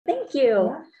Thank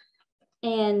you.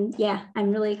 And yeah,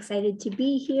 I'm really excited to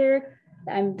be here.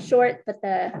 I'm short, but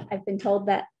I've been told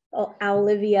that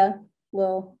Olivia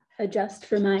will adjust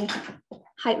for my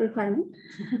height requirement.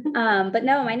 But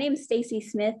no, my name is Stacey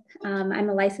Smith. I'm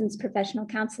a licensed professional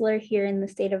counselor here in the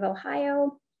state of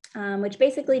Ohio, which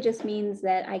basically just means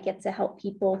that I get to help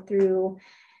people through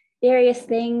various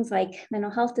things like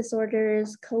mental health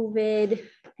disorders, COVID,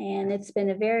 and it's been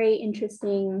a very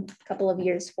interesting couple of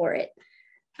years for it.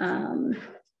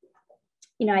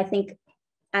 I think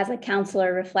as a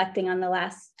counselor reflecting on the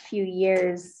last few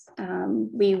years,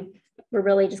 we were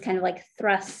really just kind of like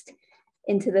thrust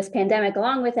into this pandemic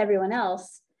along with everyone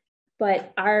else.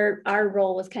 But our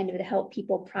role was kind of to help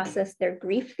people process their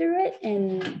grief through it.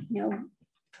 And,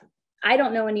 I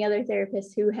don't know any other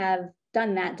therapists who have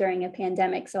done that during a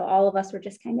pandemic. So all of us were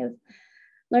just kind of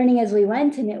learning as we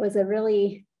went. And it was a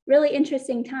really, really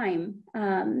interesting time.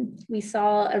 We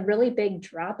saw a really big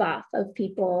drop off of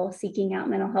people seeking out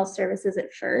mental health services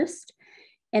at first.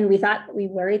 And we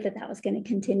worried that was going to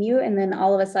continue. And then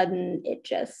all of a sudden it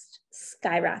just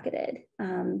skyrocketed.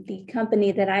 The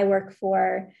company that I work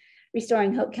for,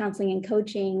 Restoring Hope Counseling and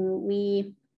Coaching,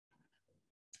 we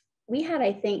had,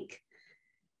 I think,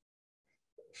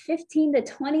 15 to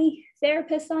 20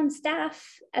 therapists on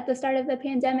staff at the start of the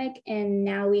pandemic. And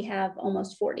now we have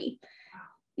almost 40.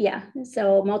 Yeah,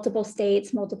 so multiple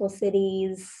states, multiple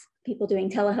cities, people doing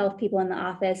telehealth, people in the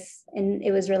office, and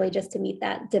it was really just to meet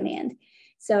that demand.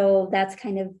 So that's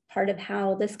kind of part of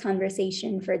how this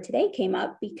conversation for today came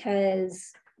up,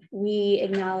 because we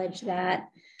acknowledge that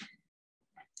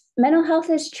mental health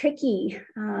is tricky.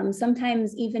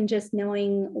 Sometimes even just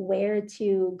knowing where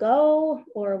to go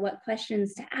or what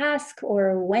questions to ask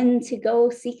or when to go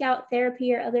seek out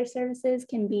therapy or other services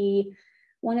can be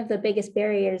one of the biggest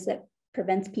barriers that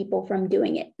prevents people from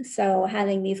doing it. So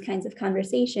having these kinds of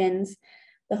conversations,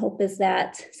 the hope is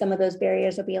that some of those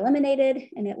barriers will be eliminated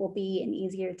and it will be an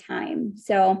easier time.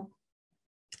 So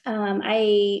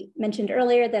I mentioned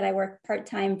earlier that I work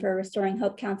part-time for Restoring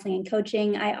Hope Counseling and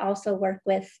Coaching. I also work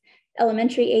with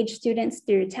elementary age students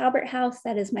through Talbert House.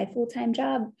 That is my full-time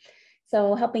job.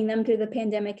 So helping them through the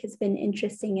pandemic has been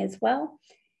interesting as well.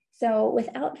 So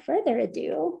without further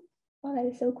ado, oh,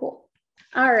 that is so cool.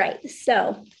 All right,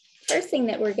 so first thing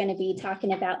that we're going to be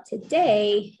talking about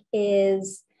today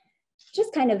is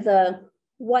just kind of the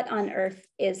what on earth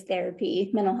is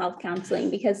therapy, mental health counseling,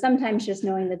 because sometimes just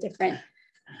knowing the different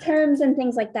terms and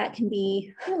things like that can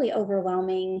be really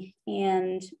overwhelming.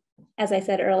 And as I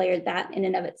said earlier, that in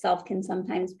and of itself can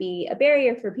sometimes be a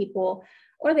barrier for people,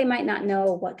 or they might not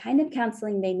know what kind of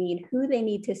counseling they need, who they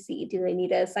need to see. Do they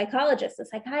need a psychologist, a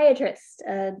psychiatrist,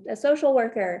 a social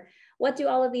worker? What do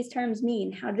all of these terms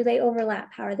mean? How do they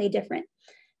overlap? How are they different?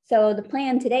 So the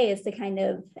plan today is to kind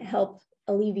of help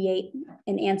alleviate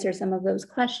and answer some of those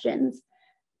questions.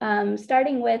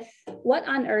 Starting with, what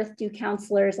on earth do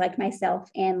counselors like myself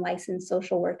and licensed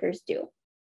social workers do?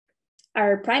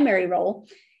 Our primary role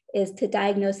is to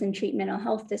diagnose and treat mental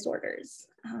health disorders.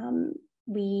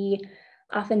 We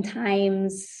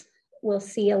oftentimes will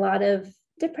see a lot of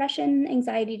depression,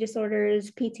 anxiety disorders,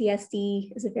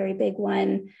 PTSD is a very big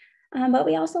one. But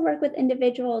we also work with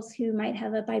individuals who might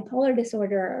have a bipolar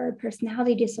disorder or a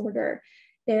personality disorder.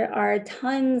 There are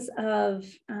tons of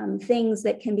things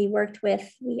that can be worked with.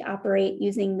 We operate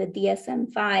using the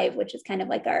DSM-5, which is kind of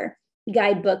like our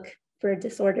guidebook for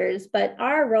disorders. But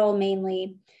our role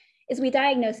mainly is we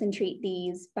diagnose and treat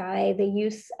these by the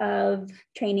use of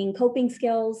training coping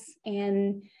skills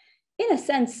and, in a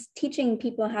sense, teaching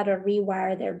people how to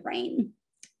rewire their brain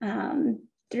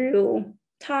through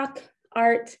talk,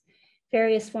 art,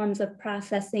 various forms of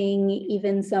processing,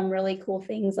 even some really cool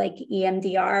things like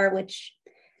EMDR, which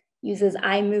uses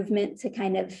eye movement to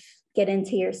kind of get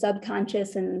into your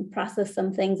subconscious and process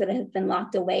some things that have been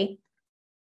locked away.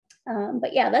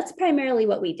 But yeah, that's primarily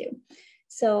what we do.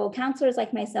 So counselors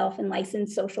like myself and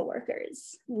licensed social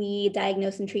workers, we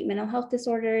diagnose and treat mental health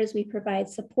disorders. We provide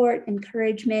support,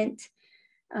 encouragement,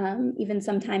 even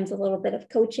sometimes a little bit of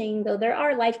coaching, though there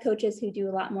are life coaches who do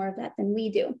a lot more of that than we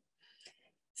do.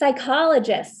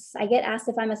 Psychologists, I get asked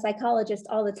if I'm a psychologist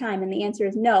all the time, and the answer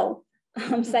is no.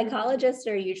 Psychologists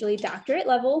are usually doctorate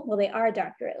level. Well, they are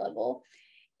doctorate level,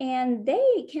 and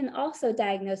they can also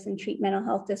diagnose and treat mental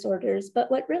health disorders.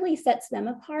 But what really sets them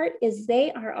apart is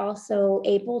they are also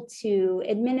able to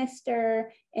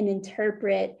administer and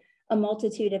interpret a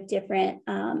multitude of different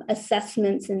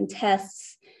assessments and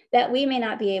tests that we may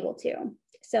not be able to.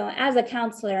 So as a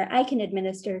counselor, I can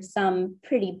administer some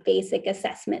pretty basic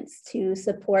assessments to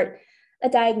support a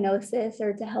diagnosis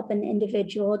or to help an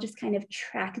individual just kind of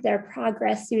track their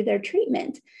progress through their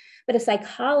treatment. But a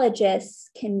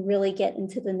psychologist can really get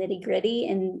into the nitty-gritty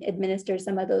and administer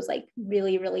some of those like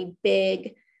really, really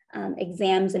big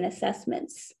exams and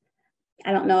assessments.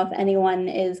 I don't know if anyone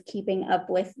is keeping up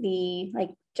with the like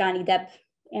Johnny Depp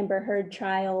Amber Heard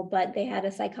trial, but they had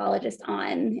a psychologist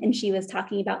on and she was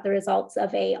talking about the results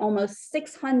of a almost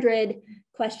 600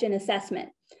 question assessment.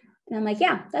 And I'm like,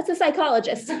 yeah, that's a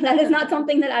psychologist. That is not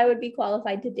something that I would be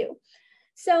qualified to do.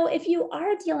 So if you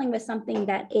are dealing with something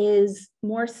that is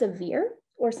more severe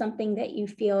or something that you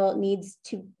feel needs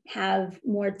to have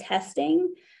more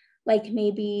testing, like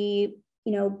maybe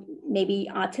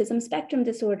autism spectrum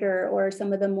disorder or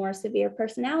some of the more severe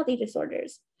personality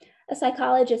disorders, a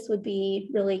psychologist would be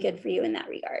really good for you in that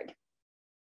regard.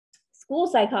 School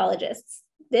psychologists.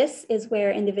 This is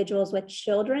where individuals with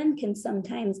children can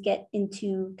sometimes get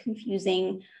into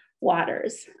confusing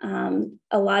waters.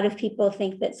 A lot of people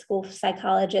think that school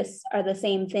psychologists are the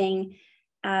same thing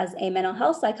as a mental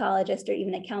health psychologist or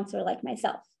even a counselor like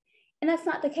myself. And that's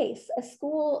not the case. A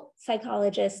school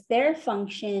psychologist, their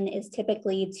function is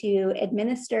typically to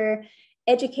administer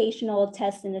educational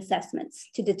tests and assessments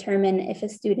to determine if a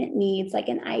student needs like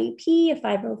an IEP, a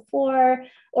 504,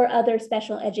 or other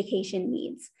special education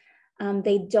needs.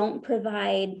 They don't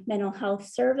provide mental health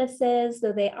services,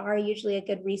 though they are usually a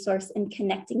good resource in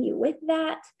connecting you with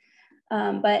that.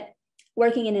 But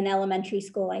working in an elementary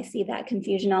school, I see that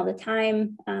confusion all the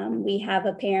time. We have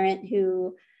a parent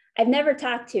who I've never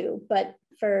talked to, but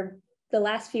for the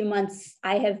last few months,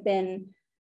 I have been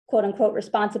quote unquote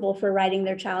responsible for writing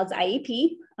their child's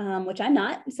IEP, which I'm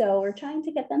not. So we're trying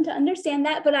to get them to understand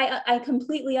that, but I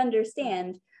completely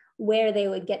understand where they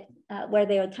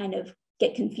would kind of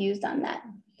get confused on that.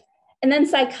 And then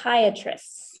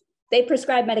psychiatrists, they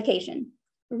prescribe medication.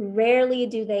 Rarely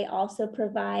do they also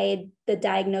provide the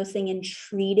diagnosing and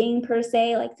treating per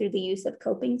se, like through the use of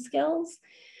coping skills.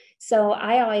 So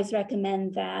I always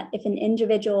recommend that if an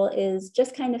individual is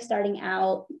just kind of starting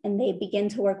out and they begin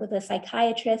to work with a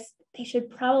psychiatrist, they should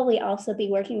probably also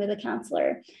be working with a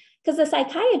counselor. Because the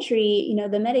psychiatry,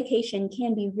 the medication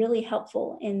can be really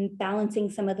helpful in balancing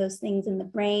some of those things in the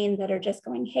brain that are just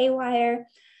going haywire.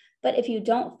 But if you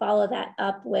don't follow that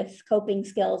up with coping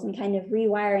skills and kind of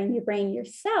rewiring your brain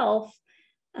yourself,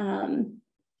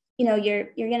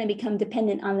 you're going to become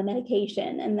dependent on the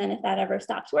medication. And then if that ever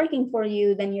stops working for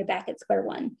you, then you're back at square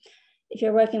one. If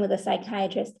you're working with a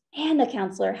psychiatrist and a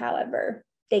counselor, however,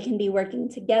 they can be working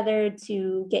together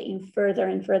to get you further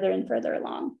and further and further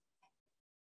along.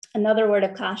 Another word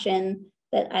of caution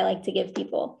that I like to give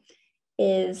people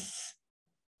is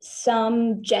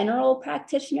some general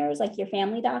practitioners, like your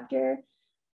family doctor,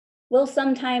 will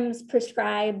sometimes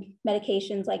prescribe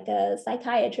medications like a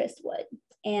psychiatrist would.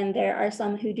 And there are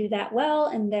some who do that well,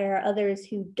 and there are others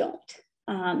who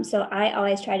don't. So I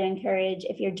always try to encourage,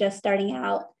 if you're just starting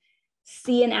out,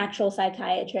 see an actual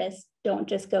psychiatrist. Don't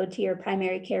just go to your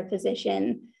primary care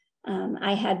physician.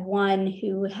 I had one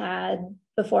who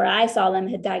before I saw them,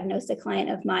 had diagnosed a client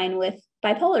of mine with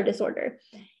bipolar disorder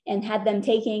and had them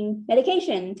taking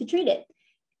medication to treat it.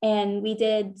 And we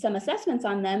did some assessments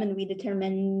on them and we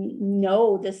determined,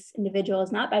 no, this individual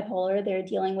is not bipolar. They're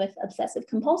dealing with obsessive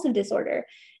compulsive disorder.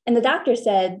 And the doctor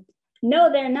said,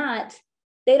 no, they're not.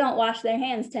 They don't wash their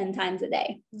hands 10 times a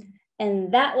day.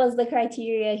 And that was the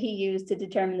criteria he used to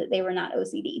determine that they were not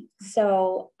OCD.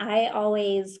 So I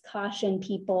always caution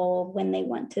people when they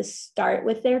want to start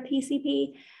with their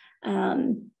PCP.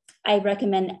 I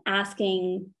recommend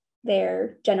asking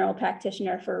their general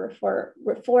practitioner for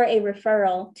a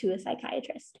referral to a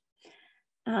psychiatrist.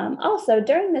 Also,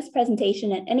 during this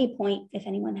presentation, at any point, if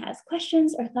anyone has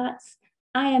questions or thoughts,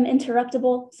 I am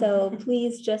interruptible, so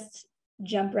please just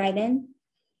jump right in.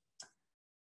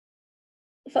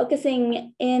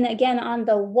 Focusing in again on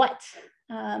the what,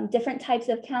 different types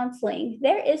of counseling.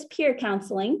 There is peer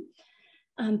counseling.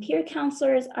 Peer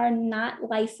counselors are not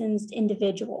licensed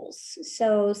individuals.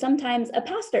 So sometimes a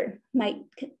pastor might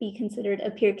be considered a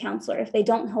peer counselor if they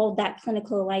don't hold that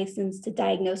clinical license to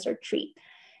diagnose or treat.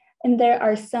 And there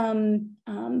are some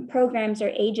programs or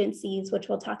agencies, which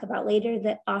we'll talk about later,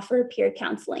 that offer peer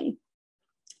counseling.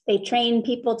 They train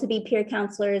people to be peer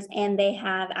counselors and they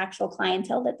have actual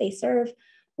clientele that they serve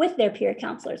with their peer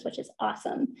counselors, which is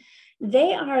awesome.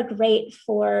 They are great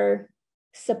for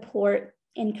support,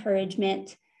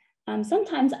 encouragement.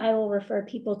 Sometimes I will refer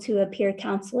people to a peer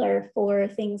counselor for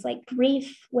things like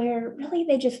grief, where really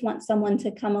they just want someone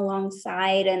to come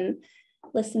alongside and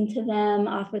listen to them,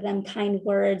 offer them kind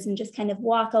words, and just kind of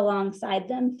walk alongside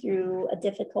them through a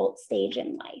difficult stage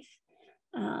in life.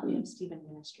 We have student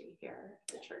ministry here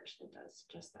at the church that does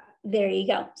just that. There you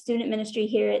go. Student ministry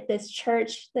here at this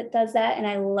church that does that. And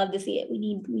I love to see it. We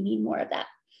need more of that.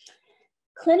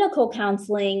 Clinical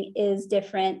counseling is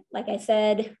different. Like I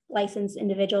said, licensed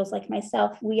individuals like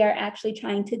myself, we are actually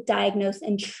trying to diagnose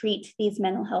and treat these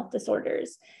mental health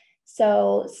disorders.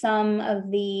 So some of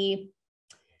the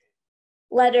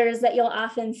letters that you'll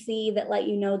often see that let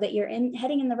you know that you're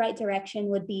heading in the right direction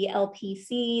would be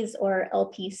LPCs or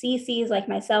LPCCs, like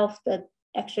myself. The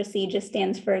extra C just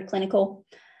stands for clinical.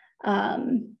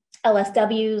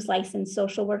 LSWs, licensed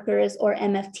social workers, or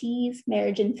MFTs,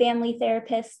 marriage and family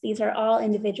therapists. These are all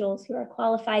individuals who are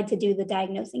qualified to do the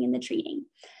diagnosing and the treating.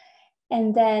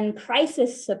 And then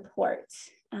crisis support.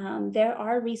 There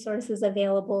are resources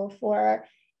available for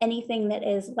anything that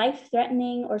is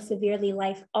life-threatening or severely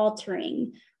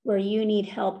life-altering, where you need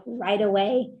help right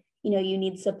away. You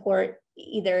need support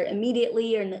either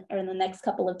immediately or in the next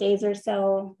couple of days or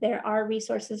so. There are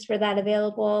resources for that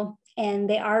available, and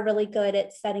they are really good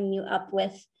at setting you up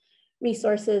with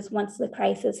resources once the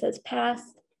crisis has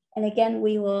passed. And again,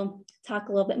 we will talk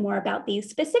a little bit more about these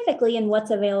specifically and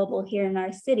what's available here in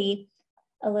our city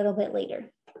a little bit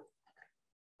later.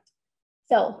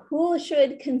 So who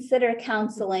should consider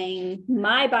counseling?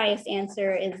 My biased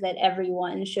answer is that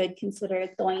everyone should consider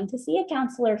going to see a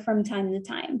counselor from time to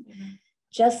time. Mm-hmm.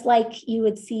 Just like you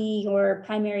would see your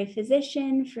primary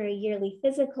physician for a yearly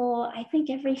physical, I think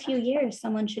every few years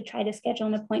someone should try to schedule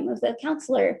an appointment with a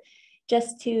counselor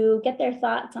just to get their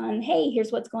thoughts on, hey,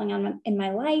 here's what's going on in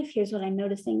my life. Here's what I'm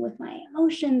noticing with my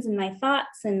emotions and my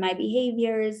thoughts and my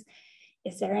behaviors.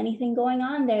 Is there anything going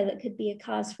on there that could be a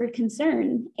cause for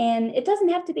concern? And it doesn't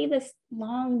have to be this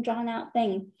long, drawn out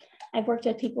thing. I've worked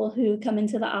with people who come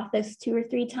into the office 2 or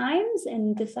 3 times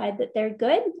and decide that they're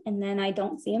good. And then I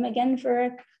don't see them again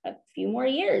for a few more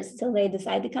years till they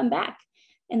decide to come back.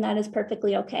 And that is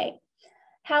perfectly okay.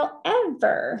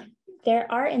 However, there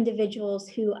are individuals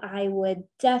who I would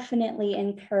definitely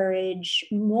encourage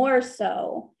more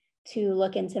so to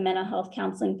look into mental health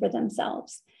counseling for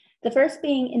themselves. The first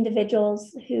being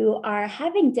individuals who are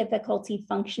having difficulty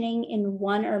functioning in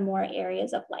one or more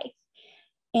areas of life.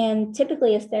 And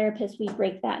typically as therapists, we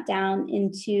break that down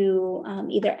into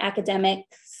either academic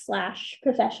 /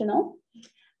 professional,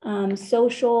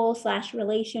 social /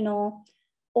 relational,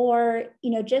 or,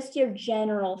 just your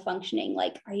general functioning.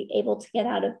 Like, are you able to get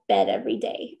out of bed every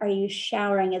day? Are you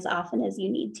showering as often as you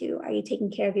need to? Are you taking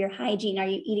care of your hygiene? Are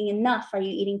you eating enough? Are you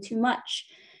eating too much?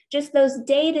 Just those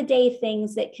day-to-day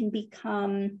things that can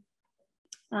become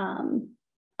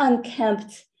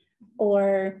unkempt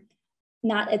or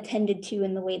not attended to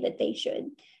in the way that they should.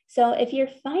 So if you're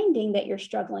finding that you're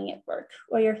struggling at work,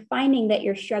 or you're finding that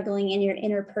you're struggling in your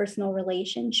interpersonal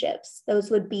relationships,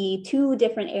 those would be 2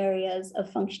 different areas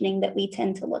of functioning that we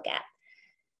tend to look at.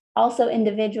 Also,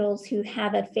 individuals who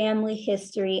have a family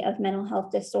history of mental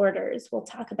health disorders, we'll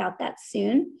talk about that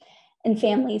soon. And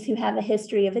families who have a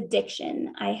history of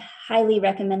addiction, I highly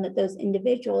recommend that those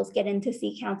individuals get in to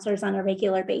see counselors on a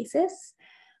regular basis.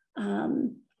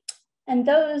 And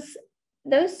those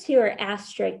 2 are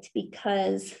asterisked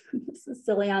because, this is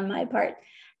silly on my part,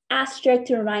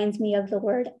 asterisk reminds me of the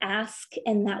word ask,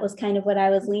 and that was kind of what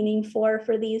I was leaning for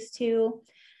these 2.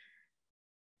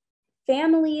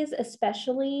 Families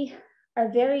especially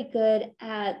are very good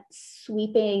at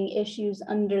sweeping issues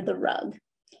under the rug.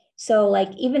 So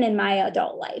like even in my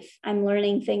adult life, I'm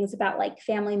learning things about like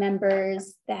family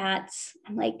members that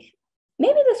I'm like,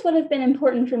 maybe this would have been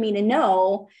important for me to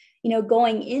know,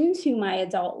 going into my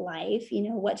adult life,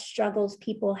 what struggles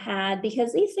people had,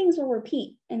 because these things will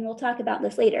repeat, and we'll talk about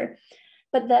this later.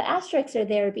 But the asterisks are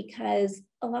there because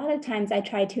a lot of times I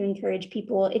try to encourage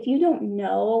people, if you don't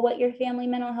know what your family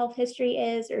mental health history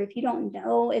is, or if you don't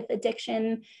know if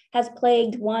addiction has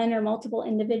plagued one or multiple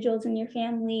individuals in your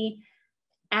family,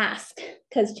 ask,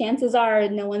 because chances are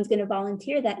no one's going to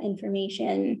volunteer that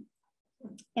information.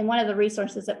 And one of the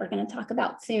resources that we're going to talk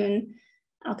about soon,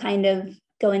 I'll kind of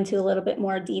go into a little bit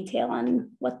more detail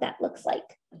on what that looks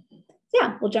like.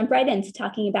 Yeah, we'll jump right into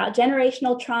talking about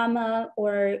generational trauma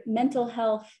or mental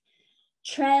health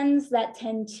trends that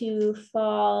tend to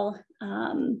fall,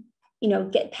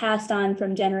 get passed on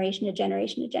from generation to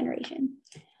generation to generation.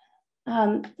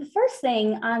 The first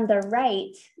thing on the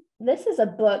right, this is a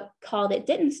book called It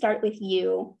Didn't Start With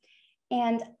You.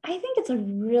 And I think it's a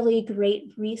really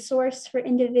great resource for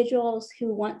individuals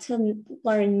who want to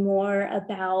learn more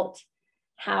about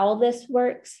how this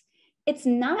works. It's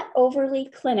not overly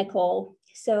clinical,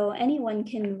 so anyone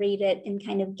can read it and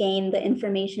kind of gain the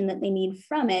information that they need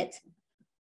from it.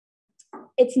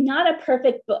 it's not a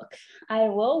perfect book. I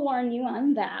will warn you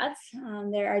on that.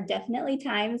 There are definitely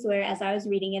times where, as I was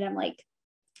reading it, I'm like,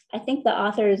 I think the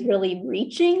author is really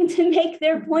reaching to make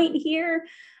their point here.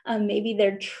 Maybe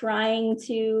they're trying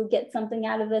to get something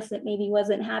out of this that maybe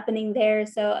wasn't happening there.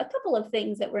 So a couple of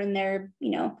things that were in there,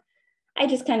 I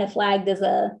just kind of flagged as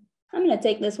I'm going to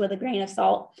take this with a grain of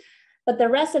salt. But the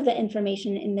rest of the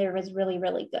information in there was really,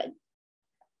 really good.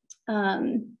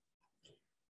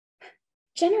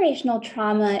 Generational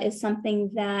trauma is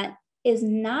something that is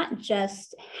not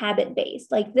just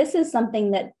habit-based. Like, this is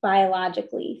something that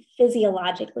biologically,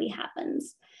 physiologically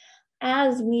happens.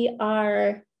 As we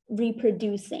are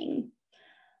reproducing,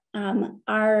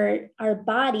 our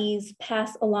bodies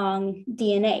pass along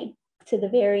DNA to the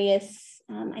various,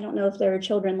 I don't know if there are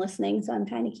children listening, so I'm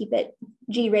trying to keep it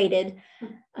G-rated,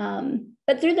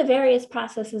 but through the various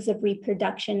processes of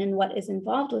reproduction and what is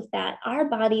involved with that, our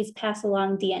bodies pass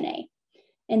along DNA,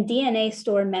 and DNA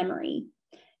store memory.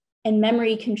 And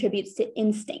memory contributes to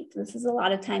instinct. This is a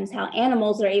lot of times how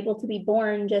animals are able to be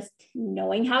born, just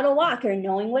knowing how to walk, or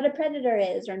knowing what a predator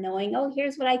is, or knowing, oh,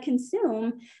 here's what I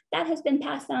consume. That has been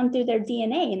passed down through their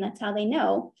DNA, and that's how they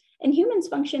know. And humans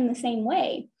function the same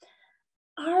way.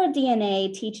 Our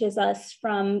DNA teaches us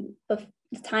from the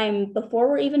time before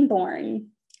we're even born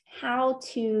how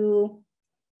to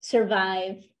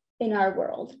survive in our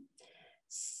world.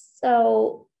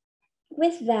 So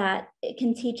with that, it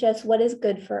can teach us what is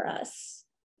good for us,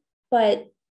 but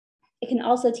it can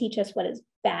also teach us what is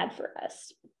bad for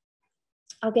us.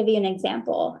 I'll give you an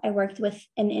example. I worked with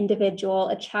an individual,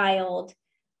 a child.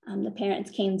 The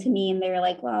parents came to me and they were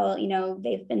like, well,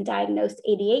 they've been diagnosed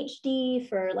ADHD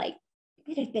for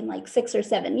it had been 6 or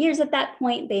 7 years at that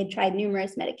point. They had tried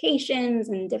numerous medications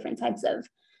and different types of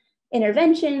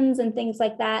interventions and things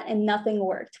like that, and nothing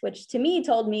worked, which to me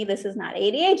told me this is not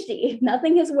ADHD. If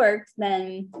nothing has worked,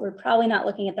 then we're probably not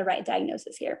looking at the right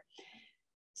diagnosis here.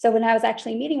 So when I was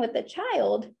actually meeting with the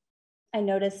child, I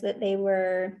noticed that they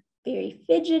were very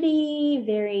fidgety,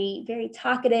 very, very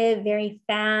talkative, very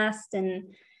fast,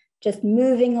 and just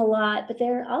moving a lot, but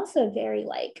they're also very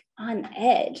on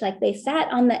edge. They sat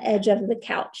on the edge of the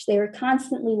couch. They were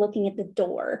constantly looking at the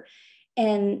door.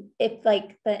 And if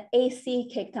the AC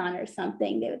kicked on or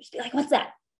something, they would just be like, what's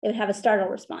that? They would have a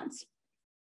startled response.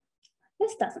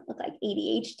 This doesn't look like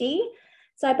ADHD.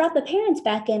 So I brought the parents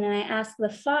back in and I asked the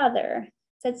father,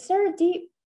 said, sir,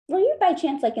 were you by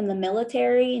chance in the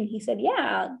military? And he said,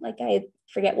 yeah, I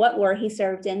forget what war he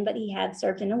served in, but he had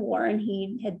served in a war and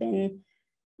he had been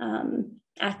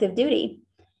active duty.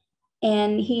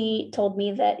 And he told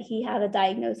me that he had a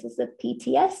diagnosis of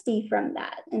PTSD from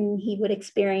that. And he would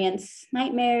experience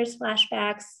nightmares,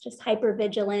 flashbacks, just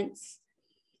hypervigilance.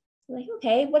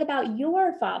 Okay, what about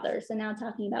your father? So now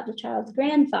talking about the child's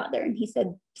grandfather. And he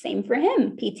said, same for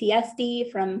him,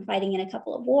 PTSD from fighting in a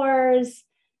couple of wars.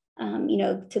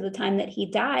 To the time that he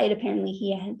died, apparently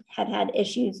he had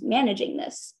issues managing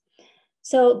this.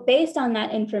 So based on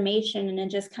that information and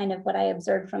just kind of what I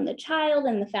observed from the child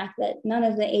and the fact that none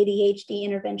of the ADHD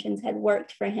interventions had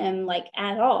worked for him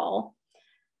at all,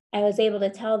 I was able to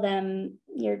tell them,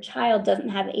 your child doesn't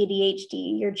have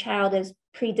ADHD. Your child is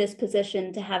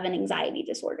predispositioned to have an anxiety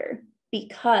disorder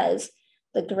because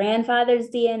the grandfather's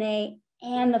DNA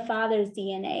and the father's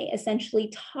DNA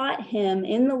essentially taught him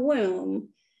in the womb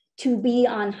to be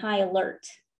on high alert.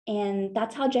 And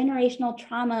that's how generational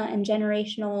trauma and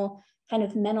generational kind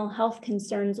of mental health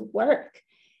concerns work,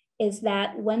 is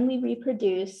that when we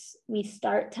reproduce, we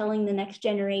start telling the next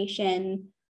generation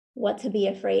what to be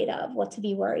afraid of, what to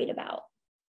be worried about.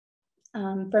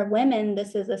 For women,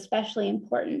 this is especially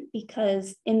important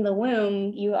because in the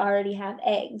womb, you already have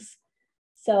eggs.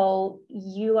 So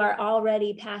you are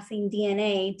already passing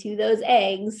DNA to those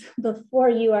eggs before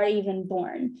you are even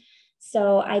born.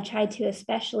 So I try to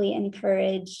especially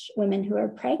encourage women who are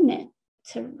pregnant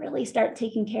to really start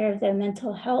taking care of their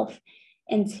mental health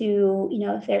and to,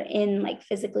 if they're in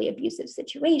physically abusive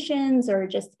situations or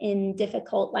just in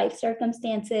difficult life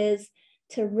circumstances,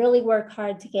 to really work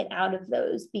hard to get out of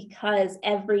those, because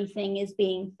everything is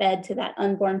being fed to that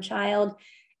unborn child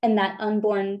and that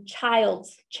unborn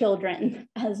child's children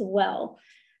as well.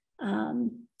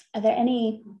 Are there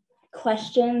any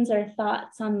questions or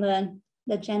thoughts on the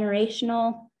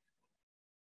generational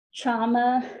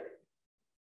trauma,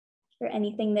 or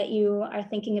anything that you are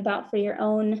thinking about for your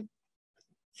own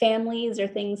families, or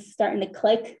things starting to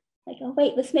click? Oh,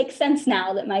 wait, this makes sense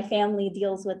now that my family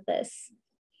deals with this.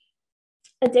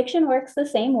 Addiction works the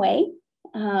same way.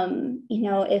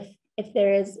 If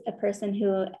there is a person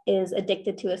who is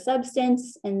addicted to a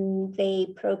substance and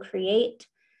they procreate,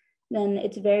 then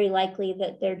it's very likely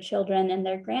that their children and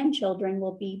their grandchildren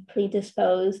will be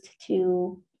predisposed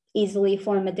to easily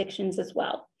form addictions as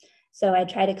well. So I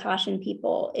try to caution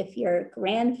people, if your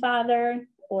grandfather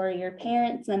or your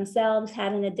parents themselves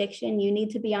had an addiction, you need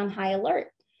to be on high alert.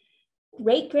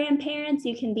 Great grandparents,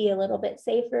 you can be a little bit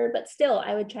safer, but still,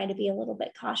 I would try to be a little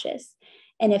bit cautious.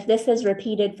 And if this is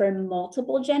repeated for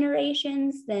multiple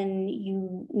generations, then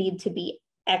you need to be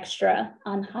extra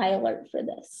on high alert for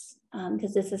this,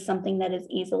 because this is something that is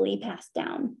easily passed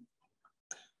down.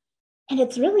 And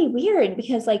it's really weird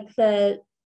because like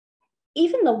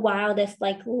even the wildest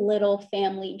like little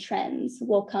family trends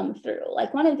will come through.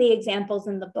 Like one of the examples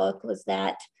in the book was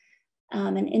that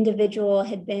an individual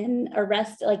had been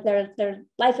arrested, like their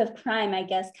life of crime, I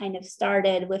guess, kind of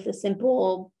started with a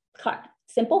simple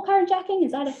carjacking.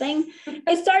 Is that a thing?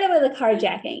 It started with a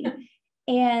carjacking.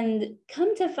 And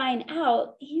come to find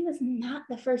out, he was not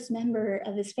the first member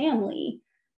of his family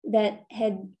that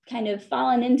had kind of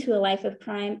fallen into a life of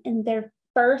crime. And their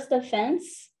first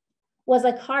offense was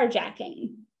a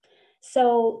carjacking.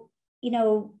 So,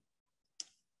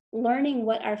 learning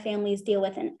what our families deal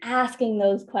with and asking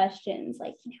those questions,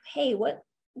 like, hey, what's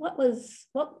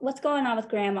going on with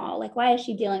grandma? Like, why is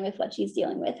she dealing with what she's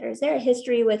dealing with? Or is there a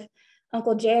history with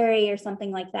Uncle Jerry or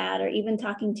something like that? Or even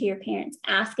talking to your parents,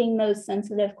 asking those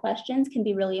sensitive questions can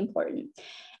be really important.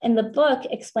 And the book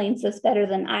explains this better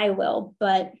than I will,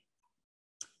 but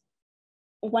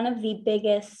one of the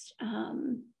biggest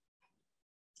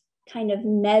kind of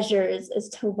measures as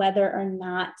to whether or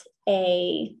not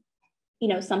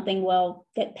something will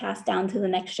get passed down to the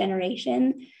next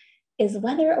generation is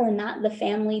whether or not the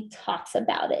family talks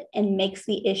about it and makes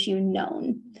the issue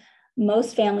known.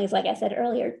 Most families, like I said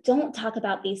earlier, don't talk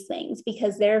about these things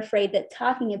because they're afraid that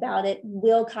talking about it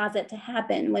will cause it to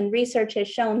happen, when research has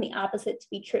shown the opposite to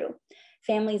be true.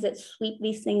 Families that sweep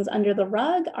these things under the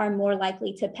rug are more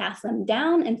likely to pass them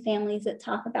down, and families that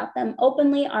talk about them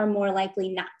openly are more likely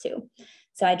not to.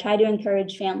 So I try to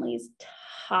encourage families to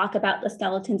talk about the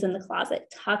skeletons in the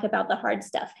closet, talk about the hard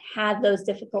stuff, have those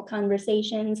difficult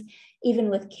conversations, even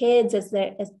with kids as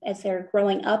they're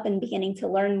growing up and beginning to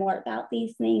learn more about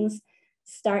these things,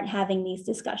 start having these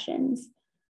discussions.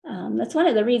 That's one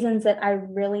of the reasons that I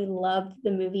really loved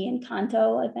the movie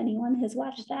Encanto, if anyone has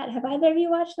watched that. Have either of you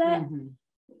watched that? Mm-hmm.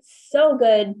 So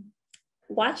good.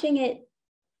 Watching it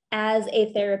as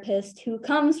a therapist who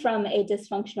comes from a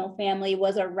dysfunctional family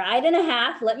was a ride and a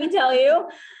half, let me tell you.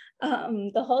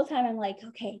 The whole time I'm like,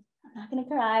 okay, I'm not gonna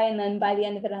cry. And then by the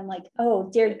end of it, I'm like, oh,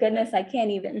 dear goodness, I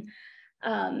can't even.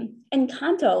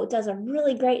 Encanto does a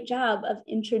really great job of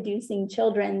introducing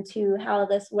children to how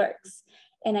this works.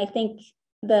 And I think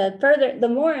the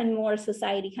more and more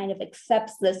society kind of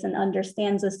accepts this and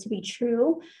understands this to be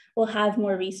true, we'll have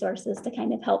more resources to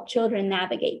kind of help children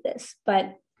navigate this.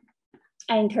 But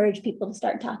I encourage people to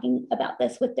start talking about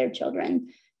this with their children,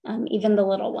 even the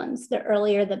little ones. The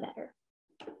earlier, the better.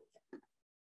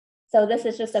 So this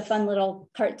is just a fun little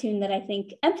cartoon that I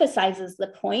think emphasizes the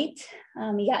point.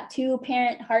 You got two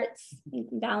parent hearts,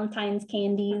 Valentine's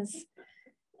candies.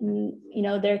 And,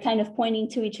 they're kind of pointing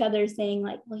to each other saying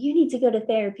like, well, you need to go to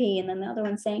therapy. And then the other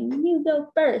one saying, you go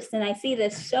first. And I see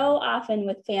this so often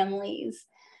with families.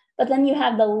 But then you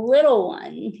have the little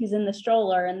one who's in the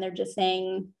stroller and they're just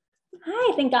saying,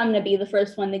 I think I'm going to be the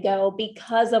first one to go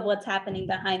because of what's happening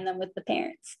behind them with the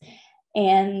parents.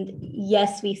 And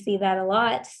yes, we see that a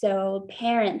lot. So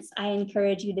parents, I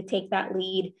encourage you to take that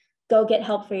lead, go get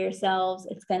help for yourselves.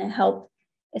 It's going to help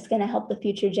the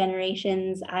future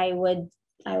generations. I would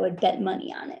bet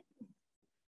money on it.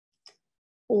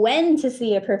 When to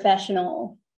see a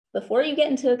professional before you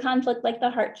get into a conflict like the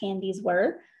heart candies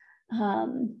were.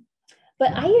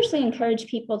 But I usually encourage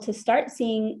people to start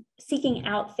seeking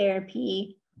out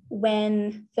therapy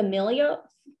when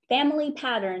family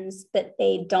patterns that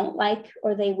they don't like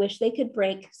or they wish they could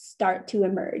break start to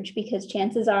emerge, because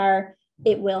chances are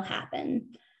it will happen.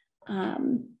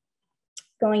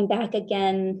 Going back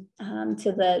again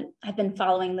I've been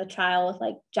following the trial with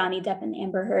like Johnny Depp and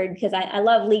Amber Heard because I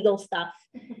love legal stuff.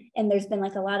 And there's been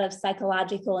like a lot of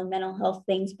psychological and mental health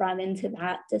things brought into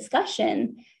that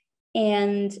discussion.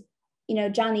 And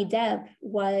Johnny Depp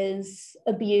was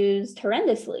abused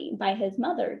horrendously by his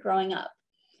mother growing up.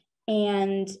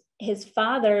 And his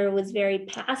father was very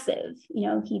passive.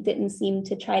 He didn't seem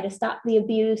to try to stop the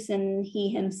abuse, and he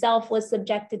himself was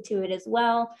subjected to it as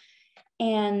well.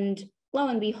 And lo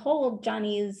and behold,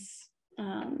 Johnny's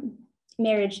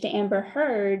marriage to Amber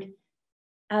Heard,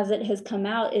 as it has come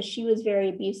out, is she was very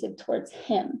abusive towards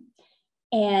him.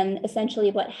 And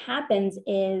essentially what happens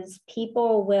is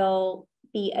people will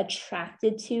be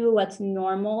attracted to what's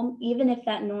normal, even if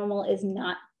that normal is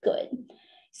not good.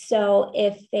 So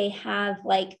if they have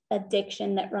like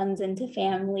addiction that runs into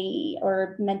family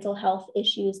or mental health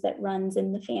issues that runs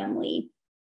in the family,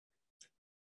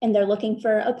 and they're looking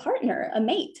for a partner, a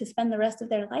mate to spend the rest of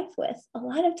their life with, a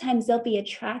lot of times they'll be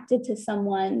attracted to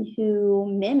someone who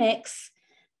mimics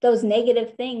those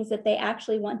negative things that they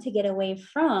actually want to get away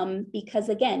from, because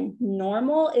again,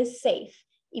 normal is safe.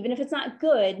 Even if it's not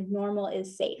good, normal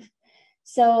is safe.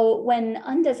 So when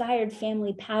undesired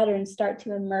family patterns start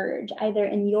to emerge, either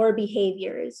in your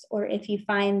behaviors, or if you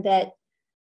find that,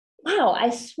 wow, I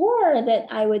swore that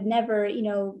I would never,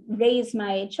 raise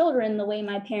my children the way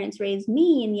my parents raised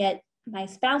me, and yet my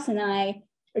spouse and I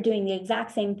are doing the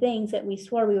exact same things that we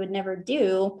swore we would never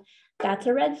do, that's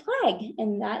a red flag.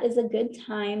 And that is a good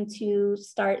time to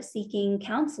start seeking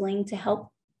counseling to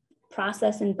help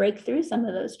process and break through some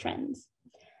of those trends.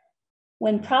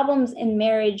 When problems in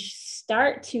marriage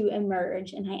start to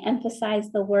emerge, and I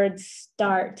emphasize the word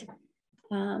start,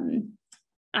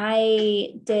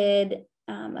 I did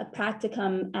a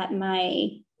practicum at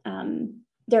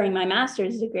during my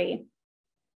master's degree,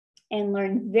 and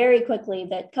learned very quickly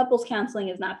that couples counseling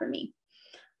is not for me.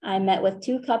 I met with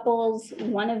 2 couples.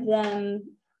 One of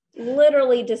them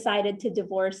literally decided to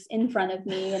divorce in front of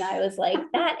me. And I was like,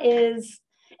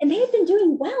 and they had been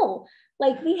doing well.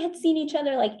 Like, we had seen each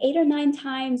other like 8 or 9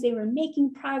 times. They were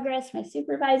making progress. My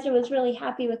supervisor was really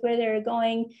happy with where they were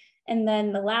going. And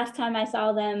then the last time I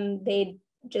saw them, they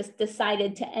just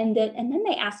decided to end it. And then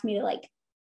they asked me to like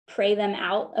pray them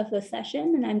out of the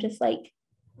session. And I'm just like,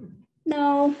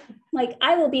 no, like,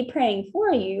 I will be praying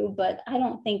for you, but I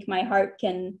don't think my heart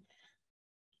can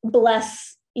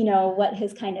bless, what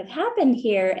has kind of happened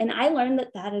here. And I learned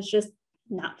that that is just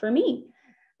not for me.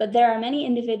 But there are many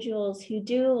individuals who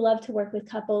do love to work with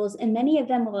couples, and many of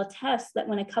them will attest that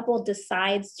when a couple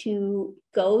decides to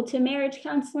go to marriage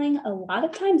counseling, a lot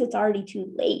of times it's already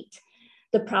too late.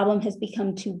 The problem has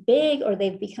become too big, or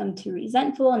they've become too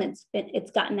resentful, and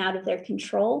it's gotten out of their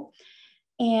control.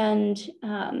 And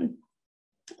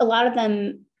a lot of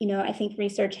them, I think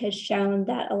research has shown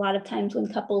that a lot of times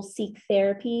when couples seek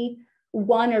therapy,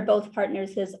 one or both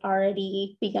partners has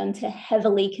already begun to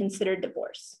heavily consider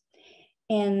divorce.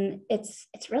 And it's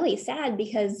really sad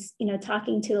because,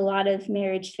 talking to a lot of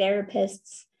marriage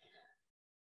therapists,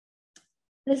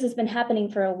 this has been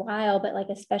happening for a while, but like,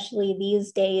 especially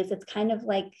these days, it's kind of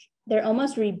like they're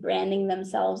almost rebranding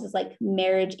themselves as like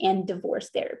marriage and divorce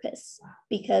therapists,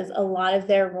 because a lot of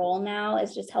their role now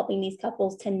is just helping these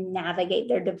couples to navigate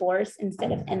their divorce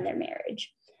instead of end their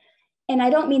marriage. And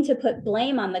I don't mean to put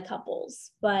blame on the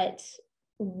couples, but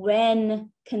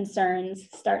when concerns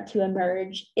start to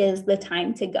emerge is the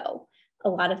time to go. A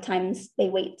lot of times they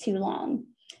wait too long.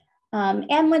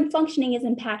 And when functioning is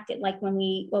impacted, like what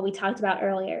we talked about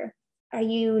earlier, are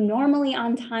you normally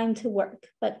on time to work,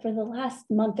 but for the last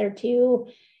month or 2,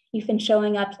 you've been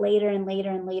showing up later and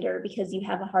later and later because you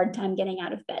have a hard time getting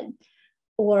out of bed?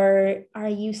 Or are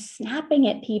you snapping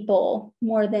at people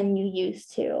more than you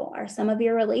used to? Are some of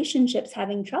your relationships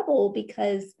having trouble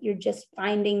because you're just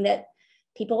finding that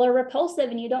people are repulsive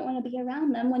and you don't want to be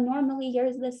around them when normally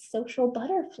you're this social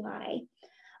butterfly?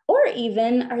 Or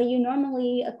even, are you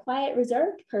normally a quiet,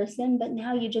 reserved person, but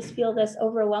now you just feel this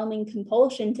overwhelming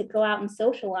compulsion to go out and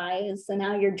socialize. So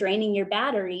now you're draining your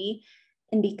battery.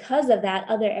 And because of that,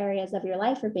 other areas of your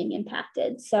life are being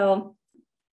impacted. So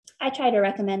I try to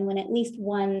recommend when at least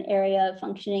one area of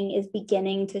functioning is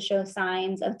beginning to show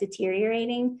signs of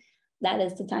deteriorating, that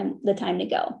is the time to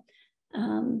go.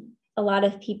 A lot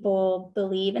of people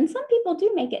believe, and some people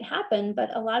do make it happen,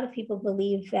 but a lot of people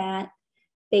believe that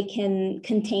they can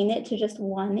contain it to just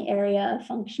one area of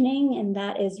functioning, and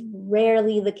that is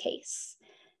rarely the case.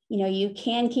 You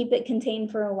can keep it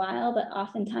contained for a while, but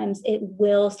oftentimes it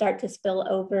will start to spill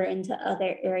over into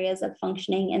other areas of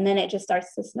functioning, and then it just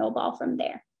starts to snowball from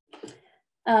there.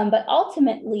 But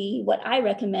ultimately, what I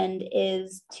recommend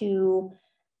is to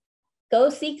go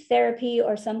seek therapy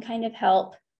or some kind of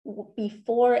help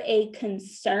before a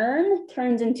concern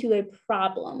turns into a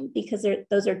problem, because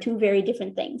those are 2 very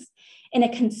different things. And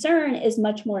a concern is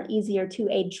much more easier to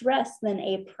address than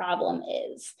a problem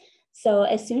is. So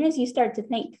as soon as you start to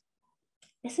think,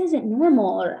 this isn't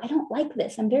normal, or I don't like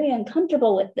this, I'm very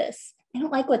uncomfortable with this, I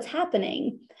don't like what's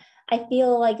happening, I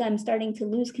feel like I'm starting to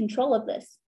lose control of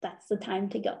this, that's the time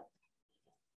to go.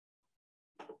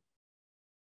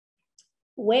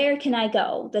 Where can I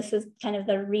go? This is kind of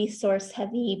the resource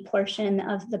heavy portion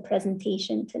of the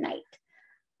presentation tonight.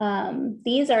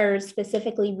 These are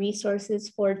specifically resources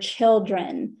for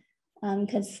children,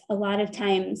 because a lot of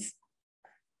times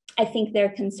I think their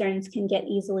concerns can get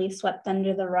easily swept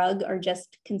under the rug or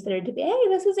just considered to be, hey,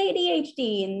 this is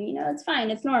ADHD and, you know, it's fine,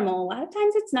 it's normal. A lot of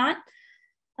times it's not.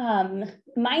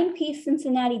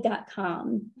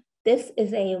 MindPeaceCincinnati.com. This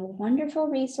is a wonderful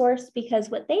resource because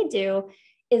what they do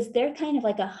is they're kind of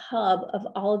like a hub of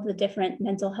all of the different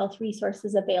mental health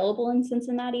resources available in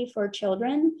Cincinnati for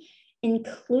children,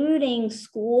 including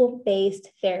school-based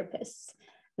therapists.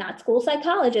 Not school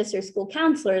psychologists or school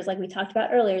counselors like we talked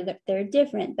about earlier, that they're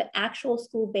different, but actual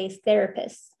school-based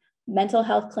therapists, mental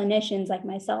health clinicians like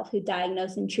myself who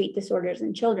diagnose and treat disorders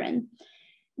in children.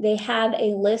 They have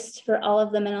a list for all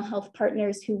of the mental health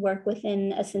partners who work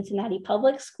within a Cincinnati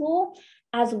public school,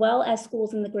 as well as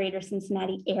schools in the greater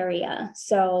Cincinnati area.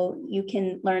 So you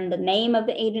can learn the name of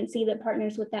the agency that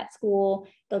partners with that school.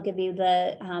 They'll give you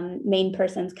the main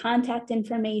person's contact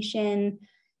information.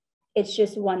 It's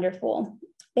just wonderful.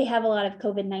 They have a lot of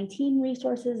COVID-19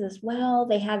 resources as well.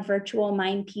 They have virtual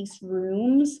Mind Peace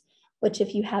rooms, which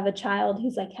if you have a child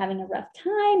who's like having a rough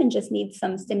time and just needs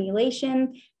some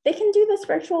stimulation, they can do this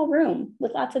virtual room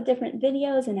with lots of different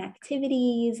videos and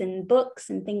activities and books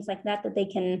and things like that that they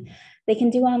can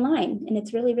do online. And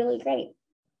it's really, really great.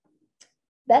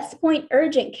 Best Point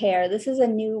Urgent Care. This is a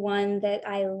new one that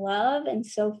I love. And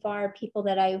so far, people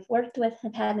that I've worked with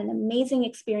have had an amazing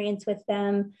experience with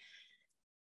them.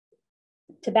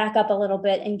 To back up a little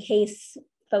bit, in case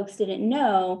folks didn't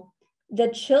know, the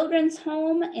Children's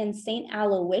Home and St.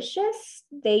 Aloysius,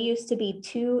 they used to be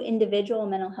two individual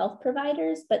mental health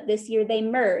providers, but this year they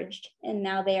merged and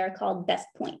now they are called Best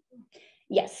Point.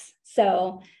 Yes,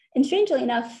 so, and strangely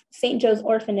enough, St. Joe's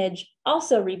Orphanage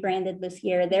also rebranded this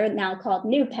year. They're now called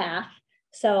New Path.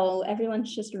 So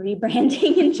everyone's just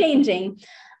rebranding and changing.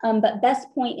 But Best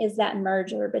Point is that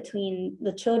merger between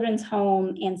the Children's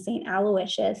Home and St.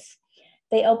 Aloysius.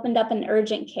 They opened up an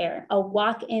urgent care, a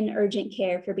walk-in urgent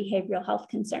care for behavioral health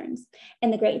concerns.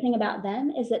 And the great thing about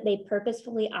them is that they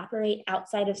purposefully operate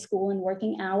outside of school and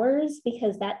working hours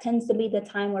because that tends to be the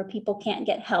time where people can't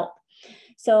get help.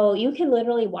 So you can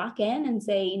literally walk in and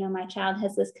say, you know, my child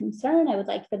has this concern. I would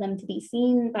like for them to be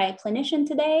seen by a clinician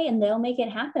today, and they'll make it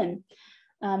happen.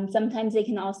 Sometimes they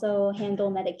can also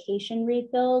handle medication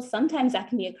refills. Sometimes that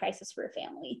can be a crisis for a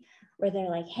family where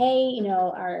they're like, hey, you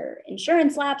know, our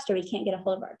insurance lapsed or we can't get a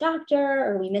hold of our doctor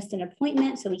or we missed an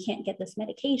appointment, so we can't get this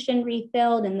medication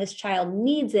refilled and this child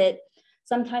needs it.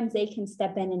 Sometimes they can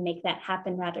step in and make that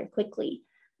happen rather quickly.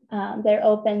 They're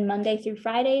open Monday through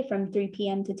Friday from 3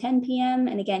 p.m. to 10 p.m.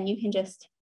 And again, you can just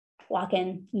walk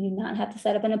in. You do not have to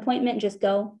set up an appointment, just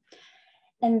go.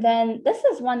 And then this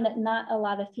is one that not a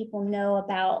lot of people know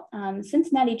about,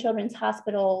 Cincinnati Children's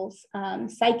Hospital's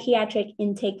Psychiatric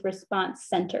Intake Response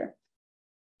Center.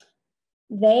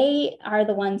 They are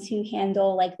the ones who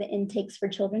handle like the intakes for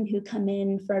children who come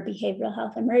in for behavioral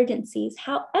health emergencies.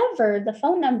 However, the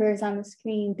phone number is on the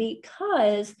screen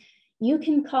because you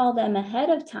can call them ahead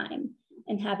of time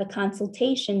and have a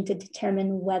consultation to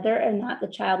determine whether or not the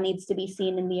child needs to be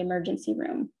seen in the emergency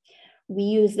room. We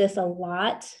use this a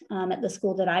lot at the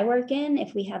school that I work in.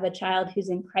 If we have a child who's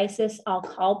in crisis, I'll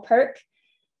call PERC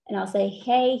and I'll say,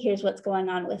 hey, here's what's going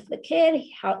on with the kid.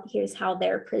 Here's how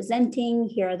they're presenting.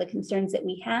 Here are the concerns that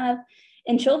we have.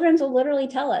 And children's will literally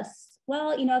tell us,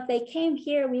 well, you know, if they came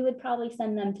here, we would probably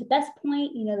send them to Best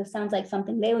Point. You know, this sounds like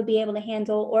something they would be able to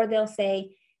handle. Or they'll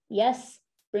say, yes,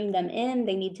 bring them in.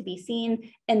 They need to be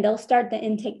seen. And they'll start the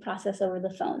intake process over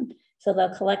the phone. So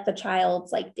they'll collect the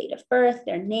child's like date of birth,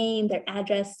 their name, their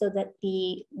address, so that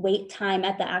the wait time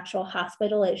at the actual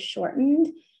hospital is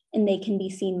shortened and they can be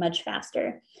seen much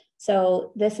faster.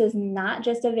 So this is not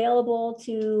just available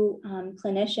to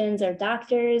clinicians or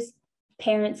doctors.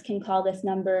 Parents can call this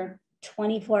number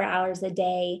 24 hours a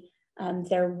day.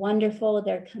 They're wonderful,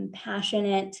 they're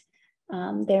compassionate,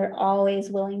 they're always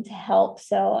willing to help.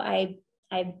 So I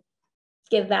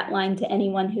give that line to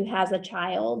anyone who has a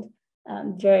child.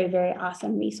 Very, very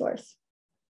awesome resource.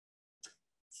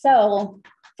 So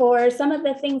for some of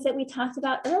the things that we talked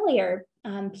about earlier,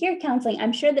 peer counseling,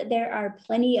 I'm sure that there are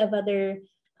plenty of other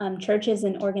churches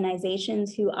and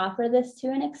organizations who offer this to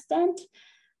an extent,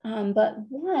 but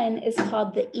one is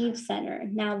called the Eve Center.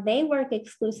 Now they work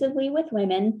exclusively with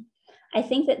women. I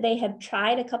think that they have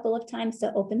tried a couple of times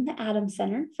to open the Adam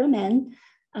Center for men.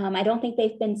 I don't think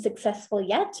they've been successful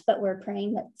yet, but we're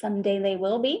praying that someday they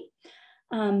will be.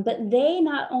 But they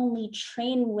not only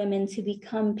train women to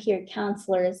become peer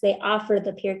counselors, they offer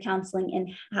the peer counseling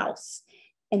in-house.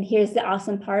 And here's the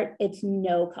awesome part, it's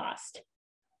no cost,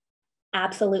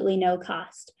 absolutely no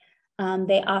cost.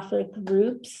 They offer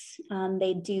groups,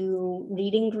 they do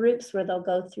reading groups where they'll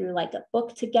go through like a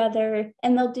book together,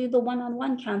 and they'll do the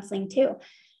one-on-one counseling too.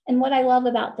 And what I love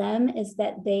about them is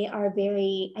that they are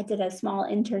I did a small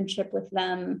internship with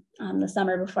them the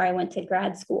summer before I went to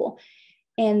grad school.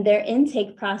 And their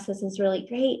intake process is really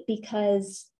great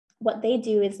because what they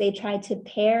do is they try to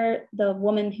pair the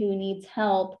woman who needs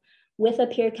help with a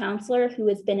peer counselor who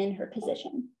has been in her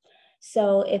position.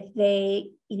 So if they,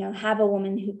 have a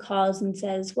woman who calls and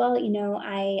says, well,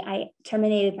 I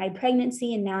terminated my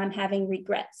pregnancy and now I'm having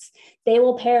regrets, they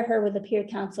will pair her with a peer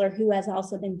counselor who has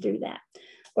also been through that.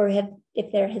 Or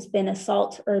if there has been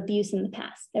assault or abuse in the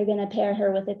past, they're going to pair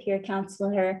her with a peer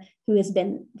counselor who has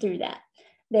been through that.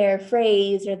 Their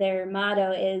phrase or their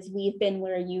motto is, we've been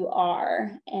where you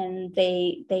are. And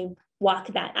they walk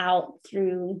that out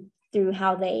through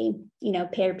how they,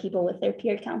 pair people with their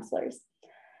peer counselors.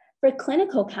 For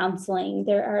clinical counseling,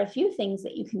 there are a few things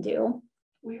that you can do.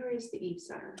 Where is the Eve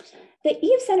Center? The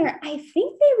Eve Center, I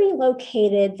think they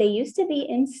relocated. They used to be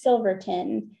in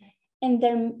Silverton, and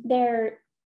their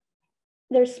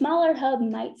smaller hub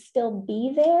might still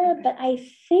be there, but I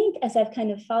think as I've kind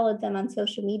of followed them on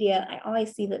social media, I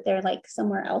always see that they're like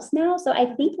somewhere else now. So I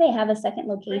think they have a second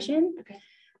location. Okay.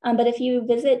 But if you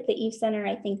visit the Eve Center,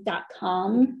 I think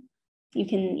 .com, you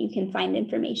can find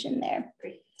information there.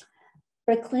 Great.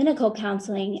 For clinical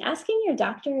counseling, asking your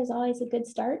doctor is always a good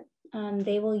start.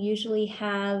 They will usually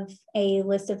have a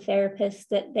list of therapists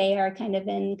that they are kind of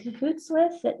in cahoots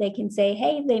with, that they can say,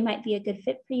 hey, they might be a good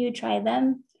fit for you, try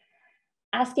them.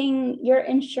 Asking your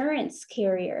insurance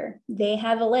carrier, they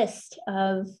have a list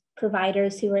of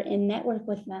providers who are in network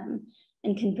with them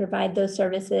and can provide those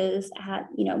services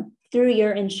through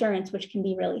your insurance, which can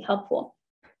be really helpful.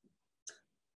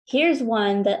 Here's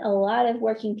one that a lot of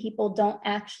working people don't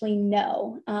actually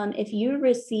know. If you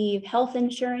receive health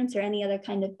insurance or any other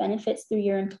kind of benefits through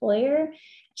your employer,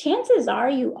 chances are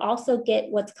you also get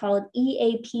what's called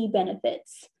EAP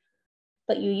benefits.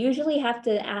 But you usually have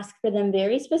to ask for them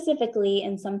very specifically,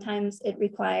 and sometimes it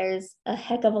requires a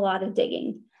heck of a lot of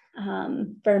digging.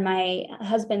 For my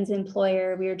husband's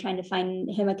employer, we were trying to find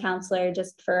him a counselor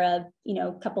just for a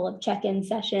couple of check-in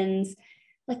sessions.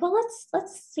 Like, well,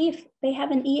 let's see if they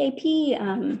have an EAP,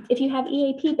 if you have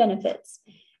EAP benefits.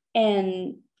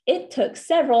 And it took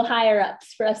several higher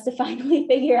ups for us to finally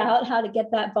figure out how to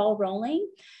get that ball rolling.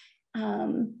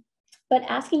 But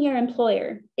asking your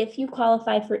employer if you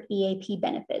qualify for EAP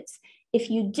benefits. If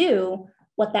you do,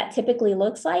 what that typically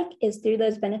looks like is through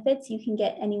those benefits, you can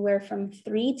get anywhere from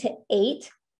 3 to 8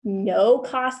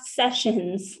 no-cost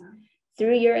sessions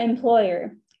through your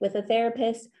employer with a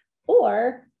therapist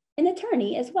or an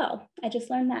attorney as well. I just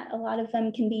learned that a lot of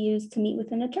them can be used to meet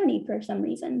with an attorney for some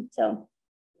reason. So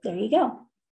there you go.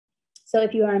 So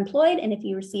if you are employed and if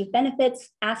you receive benefits,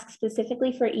 ask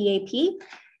specifically for EAP,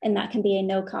 and that can be a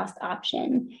no-cost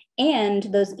option. And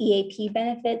those EAP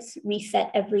benefits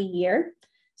reset every year.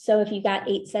 So if you got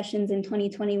 8 sessions in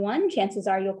 2021, chances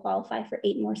are you'll qualify for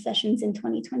 8 more sessions in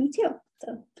 2022.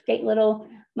 So great little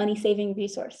money-saving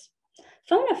resource.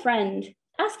 Phone a friend,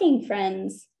 asking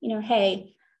friends,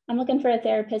 hey, I'm looking for a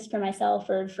therapist for myself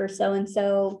or for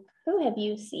so-and-so. Who have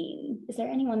you seen? Is there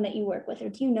anyone that you work with, or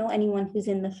do you know anyone who's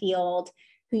in the field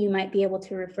who you might be able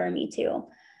to refer me to?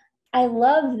 I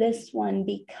love this one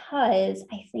because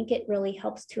I think it really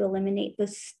helps to eliminate the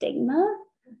stigma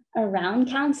around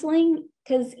counseling,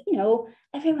 because,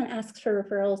 everyone asks for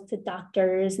referrals to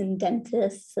doctors and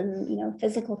dentists and,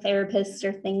 physical therapists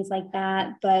or things like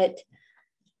that. But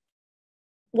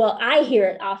well, I hear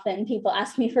it often. People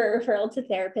ask me for a referral to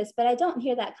therapists, but I don't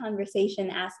hear that conversation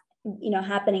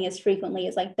happening as frequently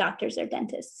as like doctors or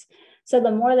dentists. So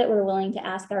the more that we're willing to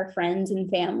ask our friends and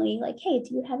family, like, hey,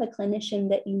 do you have a clinician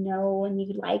that you know and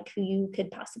you like who you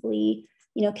could possibly,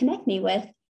 connect me with,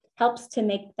 helps to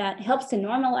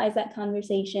normalize that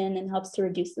conversation and helps to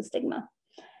reduce the stigma.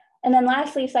 And then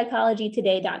lastly,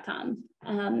 psychologytoday.com.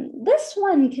 This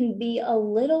one can be a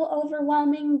little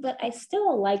overwhelming, but I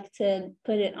still like to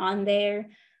put it on there.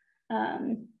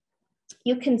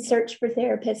 You can search for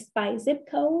therapists by zip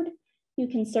code. You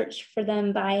can search for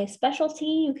them by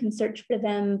specialty. You can search for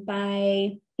them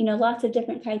by, lots of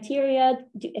different criteria,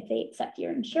 if they accept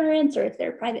your insurance or if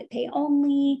they're private pay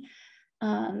only.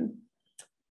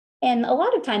 And a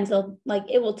lot of times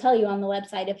it will tell you on the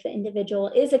website if the individual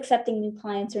is accepting new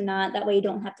clients or not. That way you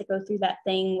don't have to go through that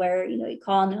thing where, you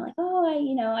call and they're like, oh,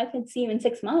 I could see you in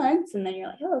 6 months. And then you're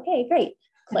like, oh, okay, great.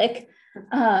 Click.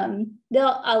 A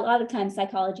lot of times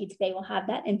Psychology Today will have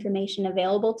that information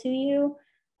available to you.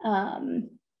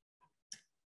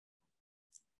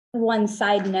 One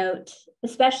side note,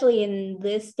 especially in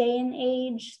this day and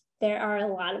age, there are a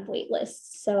lot of wait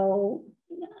lists. So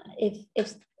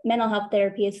if mental health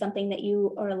therapy is something that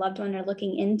you or a loved one are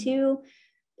looking into,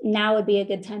 now would be a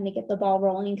good time to get the ball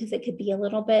rolling, because it could be a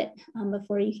little bit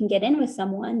before you can get in with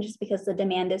someone, just because the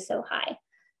demand is so high.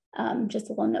 Just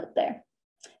a little note there.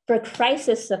 For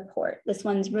crisis support, this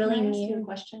one's really Can I ask new. you a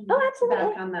question? Oh, absolutely.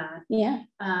 Back on that. Yeah.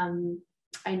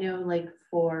 I know, like,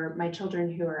 for my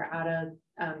children who are out of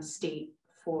state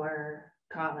for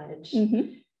college,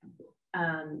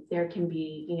 there can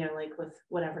be, you know, like with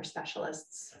whatever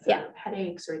specialists for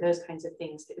headaches or those kinds of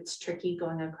things, it's tricky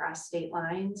going across state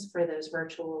lines for those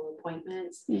virtual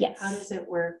appointments. Yes. How does it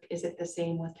work? Is it the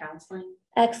same with counseling?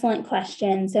 Excellent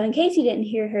question. So in case you didn't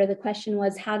hear her, the question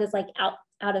was, how does like out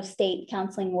of state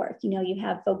counseling work? You know, you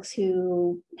have folks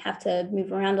who have to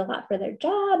move around a lot for their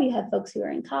job. You have folks who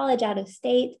are in college out of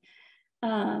state.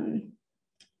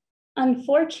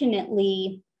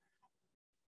 Unfortunately,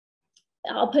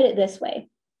 I'll put it this way.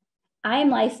 I am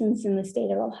licensed in the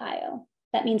state of Ohio.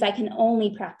 That means I can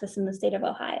only practice in the state of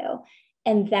Ohio.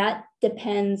 And that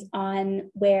depends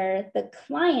on where the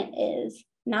client is,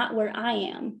 not where I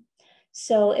am.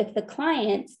 So if the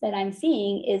client that I'm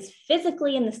seeing is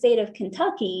physically in the state of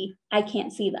Kentucky, I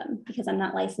can't see them because I'm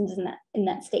not licensed in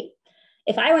that state.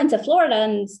 If I went to Florida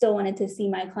and still wanted to see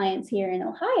my clients here in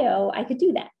Ohio, I could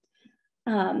do that.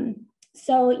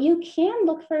 So you can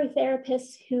look for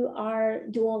therapists who are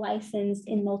dual licensed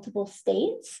in multiple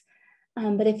states.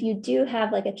 But if you do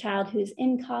have like a child who's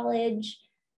in college,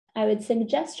 I would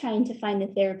suggest trying to find a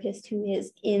therapist who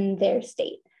is in their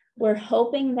state. We're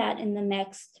hoping that in the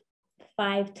next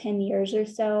 5-10 years or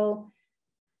so,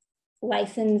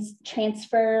 license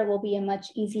transfer will be a much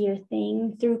easier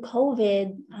thing. Through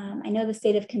COVID, I know the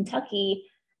state of Kentucky,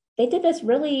 they did this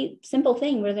really simple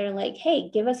thing where they're like, hey,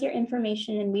 give us your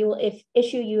information and we will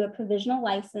issue you a provisional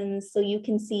license so you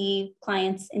can see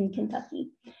clients in Kentucky.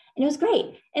 And it was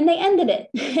great. And they ended it.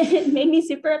 It made me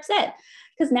super upset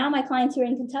because now my clients here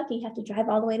in Kentucky have to drive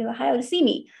all the way to Ohio to see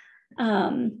me.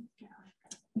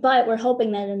 But we're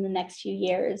hoping that in the next few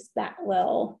years that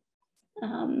will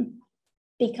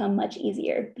become much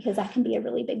easier, because that can be a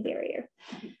really big barrier.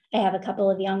 I have a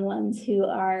couple of young ones who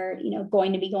are,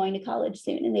 going to be going to college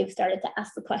soon, and they've started to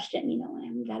ask the question, when I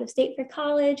move out of state for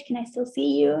college, can I still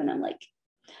see you? And I'm like,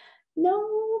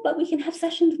 no, but we can have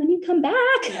sessions when you come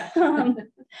back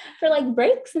for like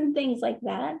breaks and things like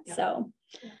that. Yeah. So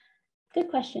good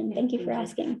question. Thank you for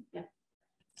asking. Yeah.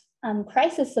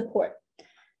 Crisis support.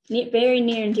 Very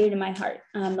near and dear to my heart.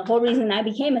 The whole reason I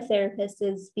became a therapist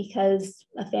is because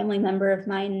a family member of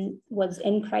mine was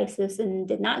in crisis and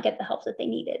did not get the help that they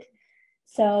needed.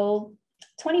 So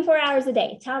 24 hours a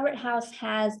day, Talbot House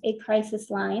has a crisis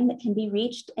line that can be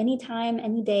reached anytime,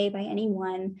 any day by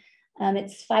anyone.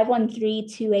 It's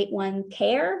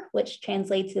 513-281-CARE, which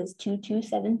translates as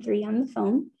 2273 on the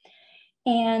phone.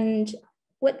 And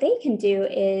what they can do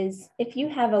is, if you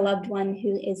have a loved one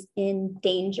who is in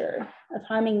danger of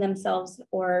harming themselves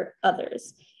or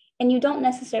others, and you don't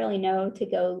necessarily know to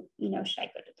go, should I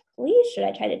go to the police? Should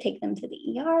I try to take them to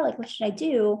the ER? Like, what should I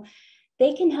do?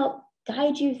 They can help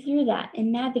guide you through that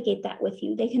and navigate that with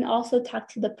you. They can also talk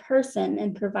to the person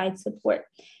and provide support.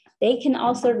 They can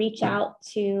also reach out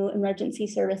to emergency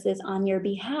services on your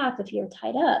behalf if you're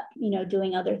tied up,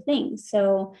 doing other things.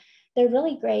 So they're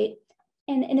really great.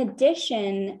 And in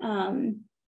addition,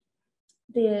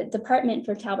 the department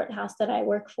for Talbot House that I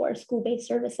work for, school-based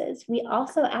services, we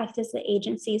also act as the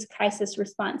agency's crisis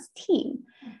response team.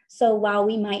 So while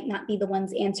we might not be the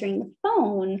ones answering the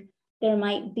phone, there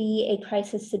might be a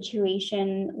crisis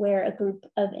situation where a group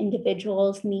of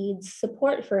individuals needs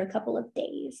support for a couple of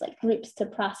days, like groups to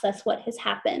process what has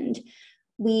happened.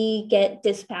 We get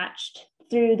dispatched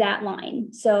through that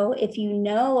line. So if you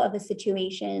know of a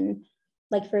situation,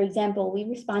 like, for example, we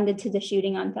responded to the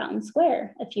shooting on Fountain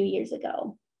Square a few years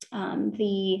ago.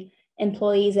 The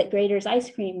employees at Grader's Ice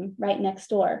Cream right next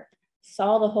door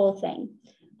saw the whole thing.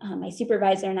 My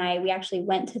supervisor and I, we actually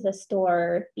went to the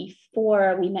store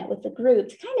before we met with the group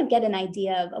to kind of get an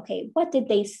idea of, okay, what did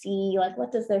they see? Like,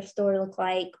 what does their store look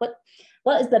like? What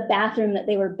is the bathroom that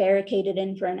they were barricaded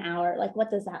in for an hour? Like,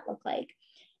 what does that look like?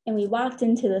 And we walked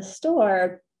into the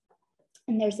store,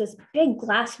 and there's this big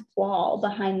glass wall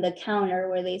behind the counter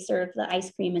where they serve the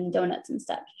ice cream and donuts and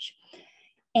such.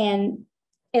 And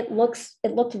it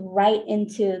looked right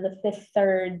into the Fifth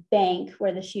Third Bank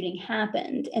where the shooting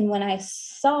happened. And when I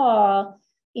saw,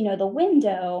 the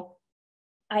window,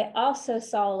 I also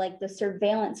saw like the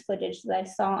surveillance footage that I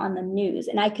saw on the news,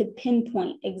 and I could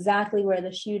pinpoint exactly where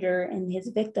the shooter and his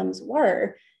victims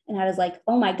were. And I was like,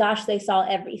 oh my gosh, they saw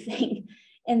everything.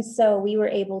 And so we were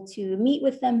able to meet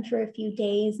with them for a few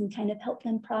days and kind of help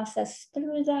them process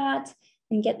through that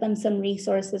and get them some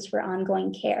resources for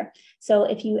ongoing care. So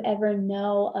if you ever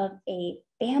know of a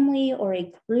family or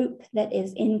a group that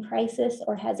is in crisis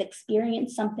or has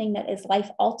experienced something that is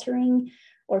life-altering,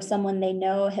 or someone they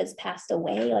know has passed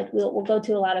away, like we'll go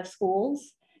to a lot of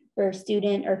schools for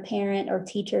student or parent or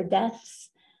teacher deaths,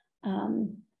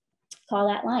 call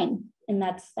that line. And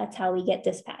that's how we get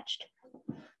dispatched.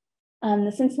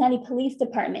 The Cincinnati Police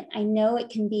Department, I know it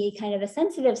can be kind of a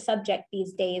sensitive subject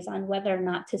these days on whether or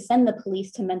not to send the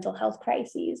police to mental health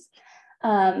crises.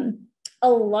 A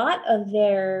lot of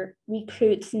their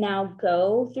recruits now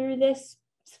go through this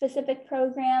specific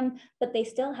program, but they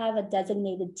still have a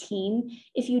designated team.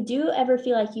 If you do ever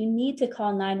feel like you need to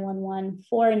call 911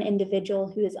 for an individual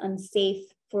who is unsafe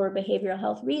for a behavioral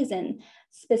health reason,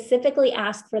 specifically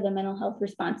ask for the mental health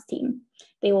response team.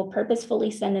 They will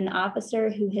purposefully send an officer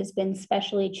who has been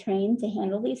specially trained to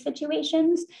handle these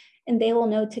situations, and they will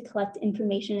know to collect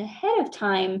information ahead of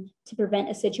time to prevent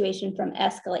a situation from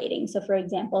escalating. So for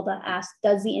example, they'll ask,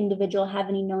 does the individual have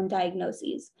any known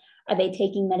diagnoses? Are they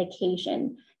taking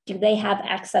medication? Do they have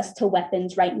access to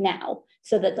weapons right now?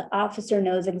 So that the officer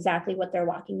knows exactly what they're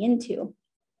walking into.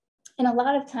 And a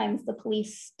lot of times the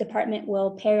police department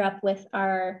will pair up with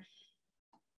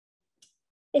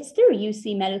it's through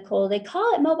UC Medical. They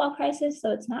call it mobile crisis,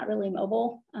 so it's not really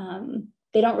mobile.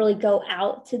 They don't really go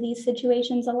out to these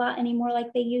situations a lot anymore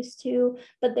like they used to,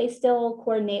 but they still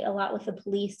coordinate a lot with the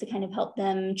police to kind of help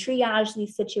them triage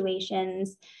these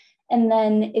situations. And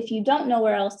then if you don't know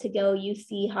where else to go,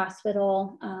 UC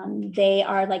Hospital, they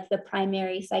are like the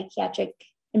primary psychiatric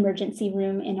emergency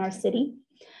room in our city.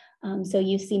 So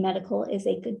UC Medical is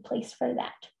a good place for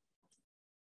that.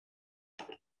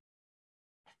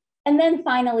 And then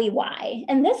finally, why?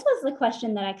 And this was the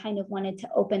question that I kind of wanted to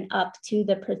open up to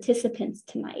the participants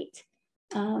tonight.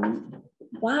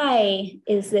 Why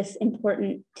is this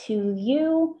important to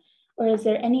you? Or is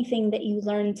there anything that you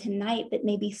learned tonight that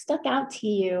maybe stuck out to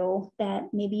you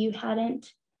that maybe you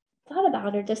hadn't thought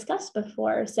about or discussed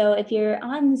before? So if you're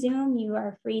on Zoom, you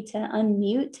are free to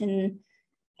unmute and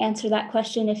answer that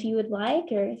question if you would like,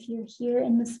 or if you're here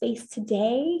in the space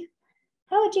today,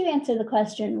 how would you answer the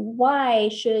question, why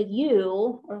should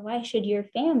you or why should your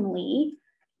family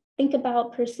think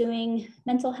about pursuing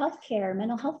mental health care,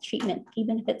 mental health treatment,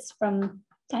 even if it's from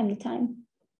time to time?